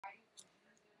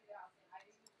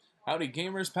Howdy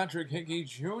gamers, Patrick Hickey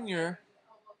Jr.,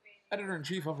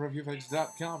 Editor-in-Chief of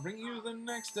ReviewFix.com, bringing you the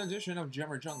next edition of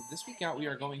Gem or Junk. This week out we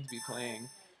are going to be playing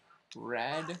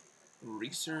Rad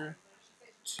Racer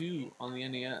II on the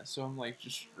NES. So I'm like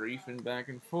just strafing back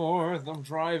and forth. I'm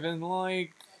driving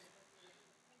like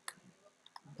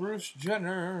Bruce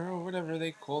Jenner or whatever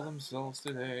they call themselves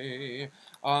today.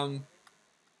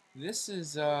 This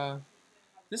is a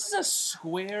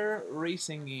Square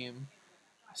racing game.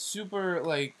 Super,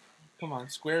 like, come on,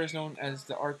 Square is known as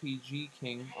the RPG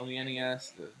king on the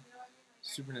NES, the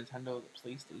Super Nintendo, the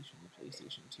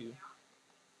PlayStation 2.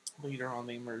 Later on,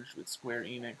 they merged with Square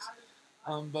Enix.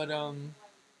 But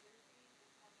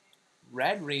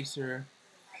Rad Racer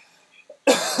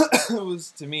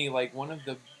was, to me, like, one of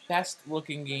the best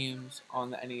looking games on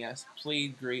the NES.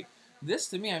 Played great. This,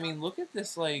 to me, I mean, look at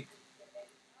this, like,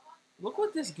 look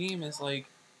what this game is, like,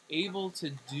 able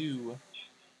to do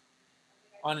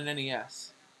on an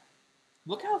NES.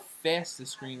 Look how fast the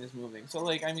screen is moving. So,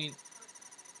 like, I mean,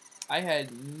 I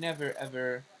had never,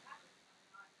 ever...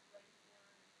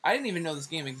 I didn't even know this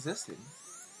game existed.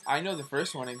 I know the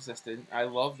first one existed. I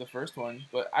love the first one,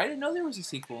 but I didn't know there was a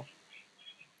sequel.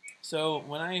 So,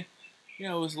 when I,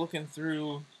 was looking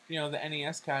through, the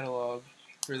NES catalog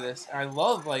for this, I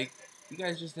love, like, you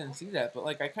guys just didn't see that, but,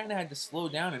 like, I kind of had to slow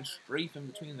down and strafe in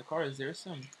between the cars. There's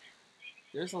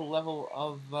a level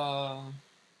of,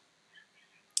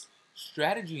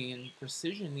 strategy and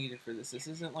precision needed for this. This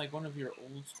isn't like one of your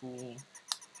old school,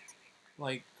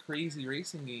 like, crazy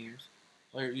racing games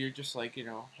where you're just like,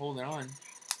 holding on.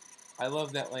 I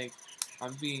love that, like,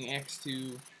 I'm being asked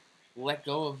to let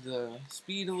go of the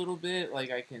speed a little bit. Like,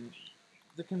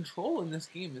 the control in this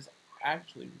game is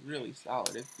actually really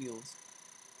solid.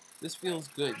 This feels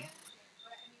good,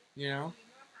 you know?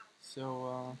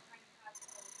 So,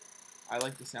 I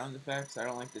like the sound effects. I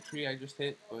don't like the tree I just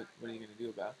hit, but what are you going to do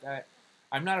about that?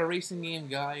 I'm not a racing game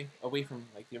guy, away from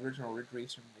like the original Ridge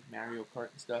Racer, like Mario Kart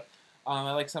and stuff. I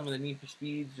like some of the Need for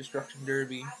Speed, Destruction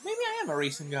Derby. Maybe I am a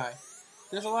racing guy.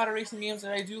 There's a lot of racing games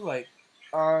that I do like.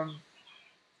 Um,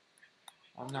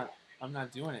 I'm not. I'm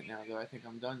not doing it now though. I think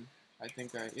I'm done.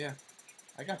 Yeah.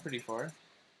 I got pretty far.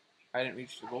 I didn't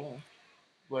reach the goal,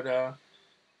 but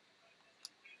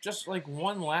just like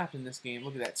one lap in this game.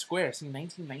 Look at that square. See,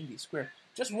 1990 square.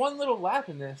 Just one little lap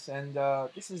in this, and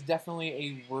this is definitely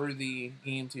a worthy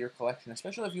game to your collection,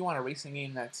 especially if you want a racing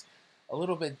game that's a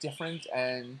little bit different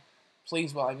and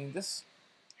plays well. I mean, this,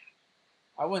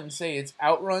 I wouldn't say it's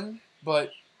Outrun,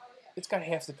 but it's got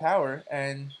half the power,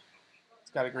 and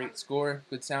it's got a great score,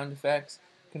 good sound effects,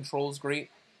 controls great.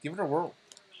 Give it a whirl.